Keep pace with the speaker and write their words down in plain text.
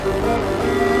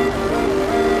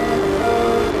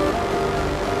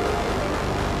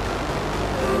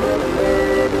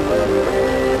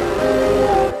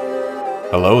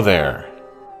Hello there.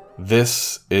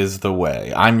 This is The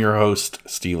Way. I'm your host,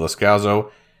 Steve Lascalzo,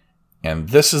 and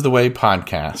this is The Way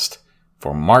podcast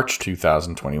for March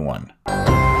 2021.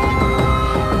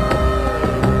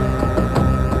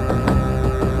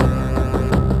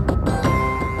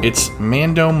 It's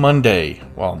Mando Monday.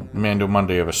 Well, Mando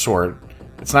Monday of a sort.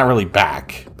 It's not really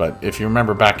back, but if you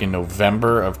remember back in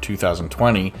November of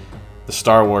 2020, the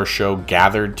Star Wars show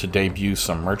gathered to debut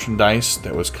some merchandise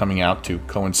that was coming out to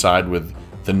coincide with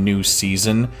the new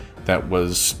season that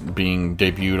was being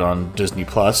debuted on Disney+.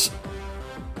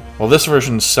 Well, this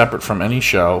version is separate from any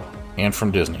show and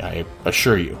from Disney, I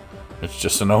assure you. It's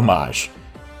just an homage.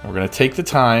 We're going to take the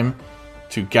time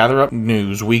to gather up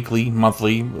news weekly,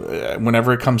 monthly,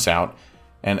 whenever it comes out.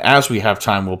 And as we have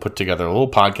time, we'll put together a little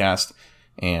podcast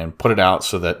and put it out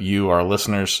so that you, our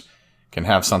listeners, can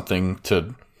have something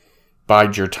to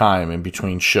bide your time in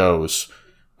between shows,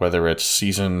 whether it's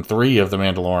Season 3 of The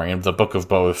Mandalorian, The Book of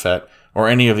Boba Fett, or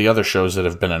any of the other shows that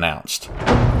have been announced.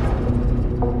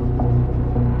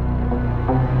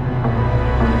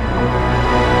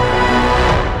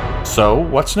 So,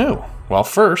 what's new? Well,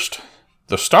 first,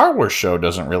 the Star Wars show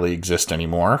doesn't really exist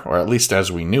anymore, or at least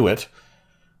as we knew it.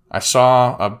 I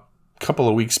saw a couple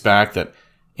of weeks back that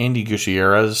Andy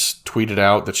Gutierrez tweeted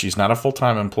out that she's not a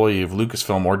full-time employee of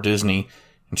Lucasfilm or Disney,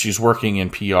 and she's working in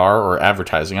PR or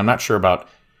advertising. I'm not sure about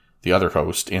the other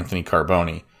host, Anthony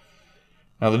Carboni.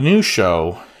 Now, the new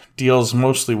show deals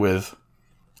mostly with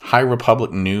High Republic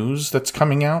news that's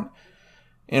coming out.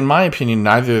 In my opinion,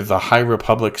 neither the High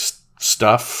Republic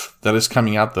stuff that is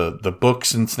coming out, the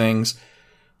books and things,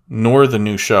 nor the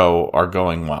new show are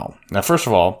going well. Now, first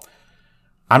of all,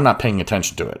 I'm not paying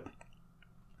attention to it.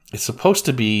 It's supposed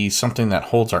to be something that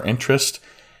holds our interest,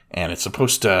 and it's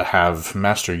supposed to have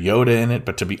Master Yoda in it,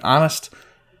 but to be honest,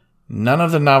 none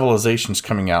of the novelizations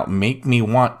coming out make me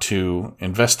want to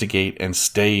investigate and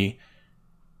stay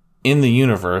in the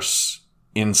universe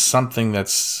in something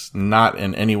that's not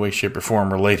in any way, shape, or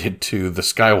form related to the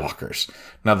Skywalkers.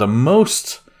 Now, the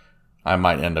most I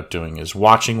might end up doing is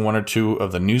watching one or two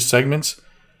of the news segments,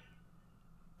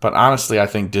 but honestly, I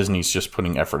think Disney's just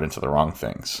putting effort into the wrong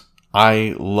things.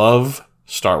 I love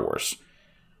Star Wars,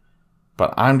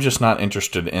 but I'm just not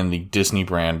interested in the Disney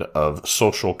brand of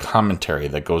social commentary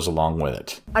that goes along with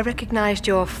it. I recognized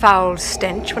your foul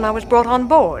stench when I was brought on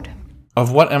board.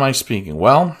 Of what am I speaking?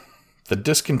 Well, the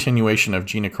discontinuation of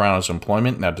Gina Carano's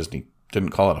employment, now Disney didn't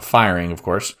call it a firing, of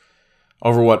course,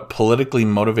 over what politically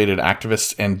motivated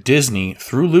activists and Disney,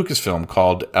 through Lucasfilm,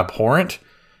 called abhorrent,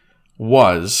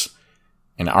 was,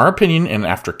 in our opinion, and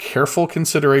after careful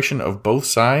consideration of both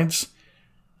sides,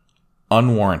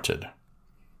 unwarranted.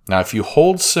 Now, if you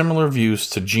hold similar views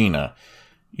to Gina,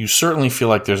 you certainly feel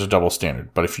like there's a double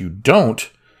standard. But if you don't,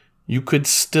 you could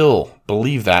still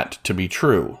believe that to be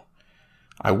true.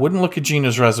 I wouldn't look at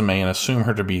Gina's resume and assume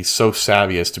her to be so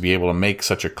savvy as to be able to make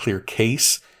such a clear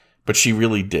case, but she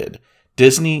really did.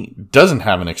 Disney doesn't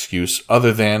have an excuse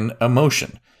other than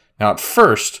emotion. Now, at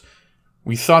first,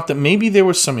 we thought that maybe there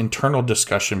was some internal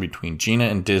discussion between Gina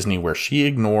and Disney where she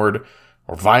ignored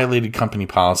or violated company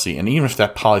policy, and even if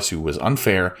that policy was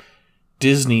unfair,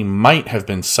 Disney might have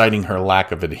been citing her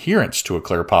lack of adherence to a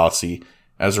clear policy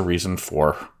as a reason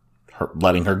for her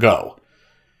letting her go.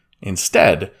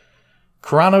 Instead,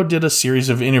 Carano did a series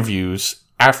of interviews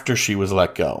after she was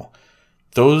let go.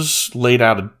 Those laid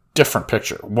out a different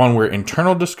picture, one where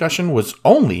internal discussion was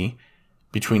only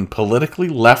between politically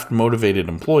left-motivated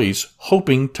employees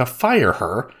hoping to fire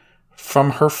her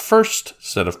from her first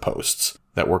set of posts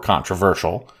that were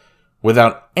controversial,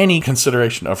 without any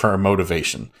consideration of her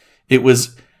motivation. It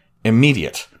was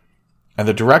immediate, and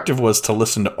the directive was to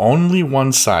listen to only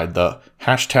one side, the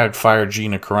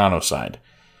 #FireGinaCarano side.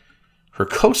 Her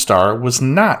co-star was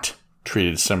not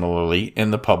treated similarly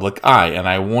in the public eye, and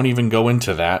I won't even go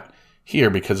into that here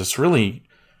because it's really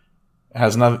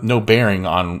has no bearing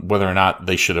on whether or not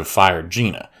they should have fired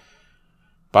Gina.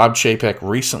 Bob Chapek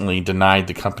recently denied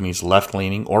the company's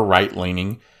left-leaning or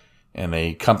right-leaning. In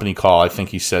a company call, I think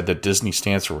he said that Disney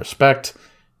stands for respect,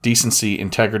 decency,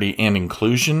 integrity, and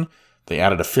inclusion. They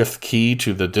added a fifth key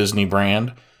to the Disney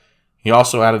brand. He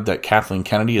also added that Kathleen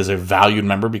Kennedy is a valued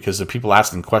member because the people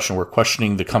asking the question were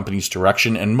questioning the company's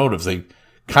direction and motives. They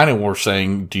kind of were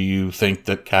saying, do you think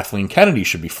that Kathleen Kennedy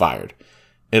should be fired?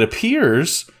 It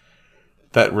appears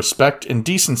that respect and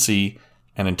decency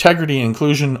and integrity and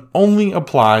inclusion only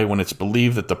apply when it's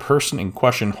believed that the person in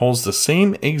question holds the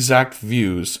same exact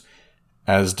views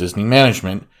as Disney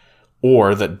management,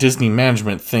 or that Disney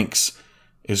management thinks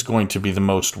is going to be the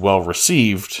most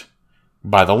well-received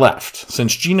by the left.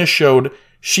 Since Gina showed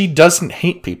she doesn't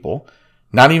hate people,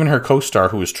 not even her co-star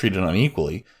who was treated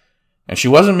unequally, And she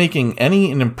wasn't making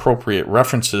any inappropriate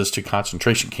references to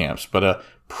concentration camps, but a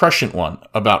prescient one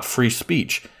about free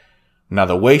speech. Now,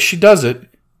 the way she does it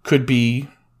could be,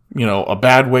 a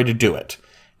bad way to do it.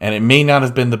 And it may not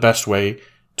have been the best way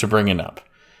to bring it up.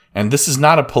 And this is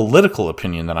not a political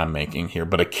opinion that I'm making here,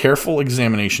 but a careful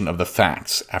examination of the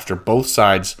facts after both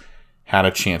sides had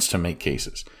a chance to make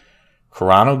cases.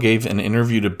 Carano gave an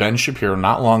interview to Ben Shapiro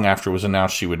not long after it was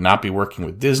announced she would not be working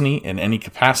with Disney in any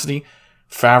capacity.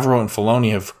 Favreau and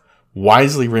Filoni have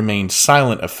wisely remained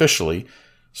silent officially,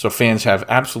 so fans have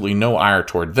absolutely no ire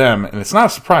toward them, and it's not a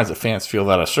surprise that fans feel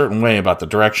that a certain way about the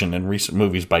direction in recent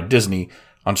movies by Disney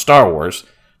on Star Wars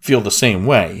feel the same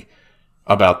way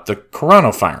about the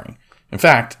Carano firing. In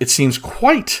fact, it seems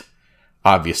quite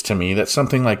obvious to me that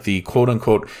something like the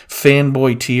quote-unquote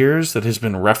fanboy tears that has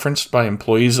been referenced by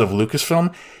employees of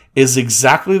Lucasfilm is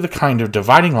exactly the kind of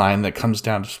dividing line that comes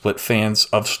down to split fans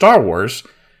of Star Wars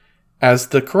as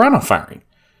the Carano firing.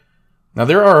 Now,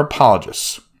 there are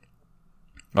apologists,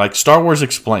 like Star Wars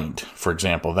Explained, for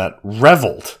example, that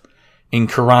reveled in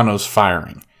Carano's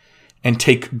firing and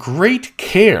take great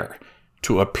care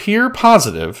to appear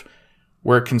positive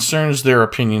where it concerns their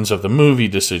opinions of the movie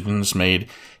decisions made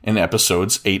in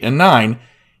episodes 8 and 9,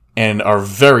 and are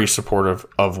very supportive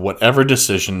of whatever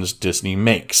decisions Disney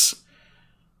makes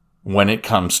when it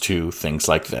comes to things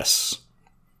like this.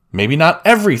 Maybe not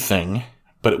everything,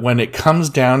 but when it comes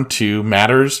down to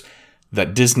matters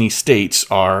that Disney states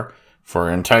are, for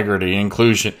integrity,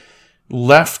 inclusion,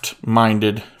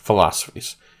 left-minded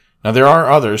philosophies. Now, there are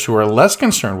others who are less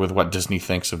concerned with what Disney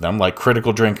thinks of them, like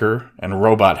Critical Drinker and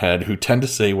Robot Head, who tend to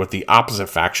say what the opposite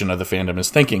faction of the fandom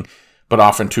is thinking, but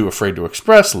often too afraid to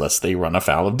express lest they run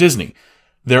afoul of Disney.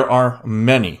 There are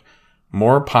many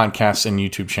more podcasts and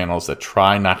YouTube channels that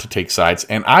try not to take sides,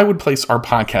 and I would place our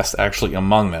podcast actually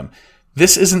among them.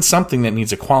 This isn't something that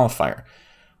needs a qualifier.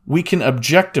 We can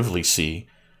objectively see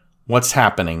what's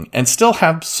happening and still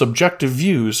have subjective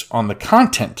views on the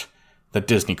content that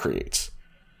Disney creates.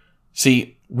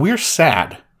 See, we're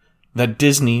sad that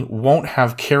Disney won't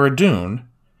have Cara Dune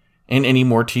in any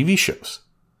more TV shows.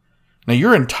 Now,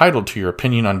 you're entitled to your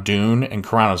opinion on Dune and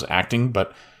Carano's acting,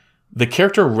 but the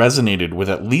character resonated with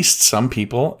at least some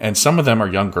people, and some of them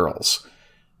are young girls,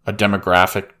 a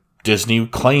demographic Disney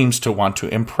claims to want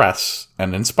to impress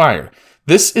and inspire.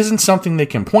 This isn't something they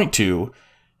can point to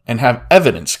and have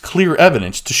evidence, clear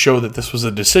evidence, to show that this was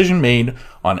a decision made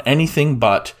on anything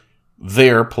but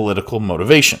their political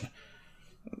motivation.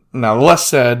 Now, the less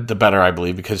said, the better, I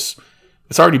believe, because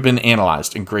it's already been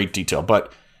analyzed in great detail.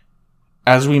 But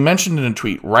as we mentioned in a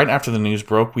tweet right after the news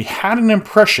broke, we had an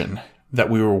impression that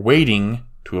we were waiting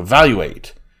to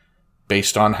evaluate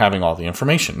based on having all the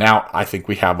information. Now, I think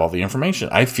we have all the information.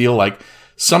 I feel like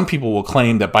some people will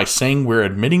claim that by saying we're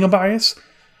admitting a bias,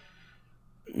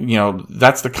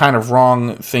 that's the kind of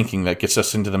wrong thinking that gets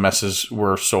us into the messes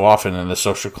we're so often in the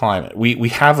social climate. We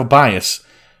have a bias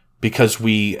because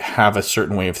we have a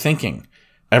certain way of thinking.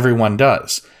 Everyone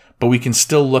does. But we can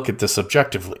still look at this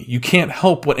objectively. You can't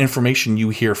help what information you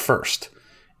hear first.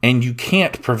 And you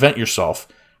can't prevent yourself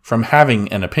from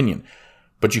having an opinion.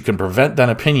 But you can prevent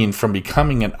that opinion from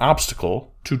becoming an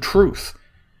obstacle to truth.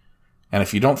 And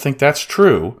if you don't think that's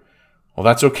true, well,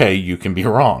 that's okay. You can be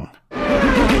wrong.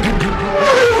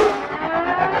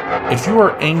 If you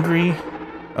are angry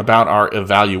about our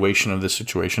evaluation of this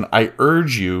situation, I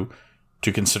urge you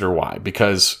to consider why.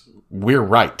 Because we're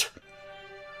right.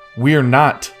 We're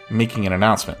not making an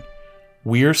announcement.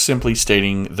 We're simply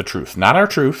stating the truth. Not our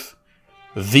truth,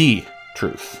 the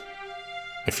truth.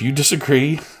 If you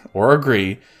disagree or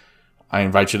agree, I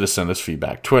invite you to send us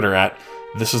feedback. Twitter at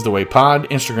ThisIsTheWayPod,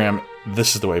 Instagram,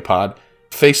 ThisIsTheWayPod,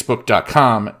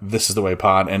 Facebook.com,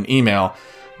 ThisIsTheWayPod, and email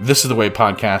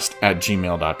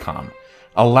thisisthewaypodcast@gmail.com.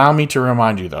 Allow me to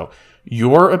remind you, though,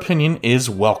 your opinion is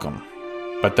welcome,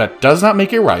 but that does not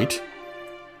make it right.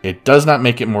 It does not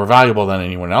make it more valuable than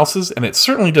anyone else's, and it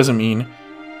certainly doesn't mean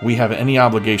we have any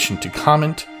obligation to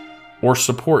comment or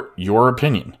support your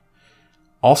opinion.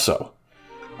 Also,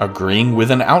 agreeing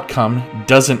with an outcome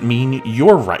doesn't mean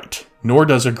you're right, nor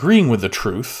does agreeing with the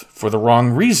truth for the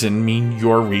wrong reason mean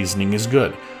your reasoning is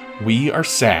good. We are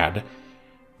sad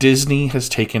Disney has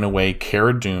taken away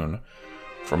Cara Dune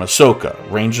from Ahsoka,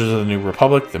 Rangers of the New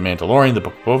Republic, The Mandalorian, The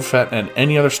Book of Boba Fett, and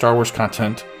any other Star Wars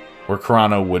content where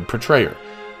Carano would portray her.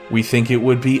 We think it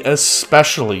would be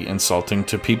especially insulting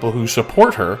to people who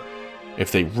support her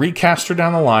if they recast her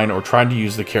down the line or tried to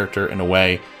use the character in a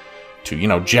way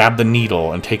to, jab the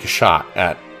needle and take a shot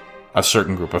at a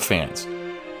certain group of fans.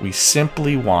 We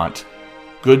simply want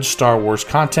good Star Wars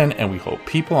content, and we hope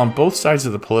people on both sides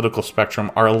of the political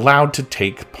spectrum are allowed to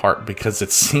take part, because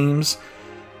it seems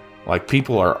Like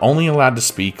people are only allowed to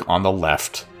speak on the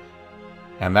left,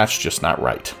 and that's just not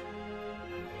right.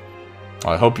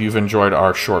 I hope you've enjoyed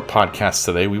our short podcast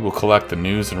today. We will collect the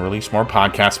news and release more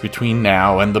podcasts between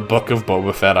now and the Book of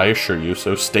Boba Fett, I assure you,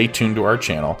 so stay tuned to our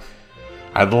channel.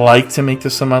 I'd like to make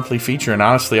this a monthly feature, and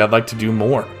honestly, I'd like to do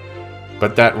more.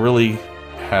 But that really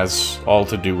has all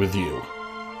to do with you.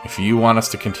 If you want us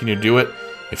to continue to do it,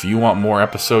 if you want more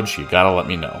episodes, you gotta let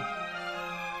me know.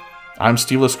 I'm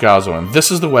Steve Loscalzo, and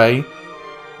this is The Way,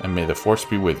 and may the Force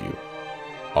be with you,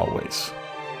 always.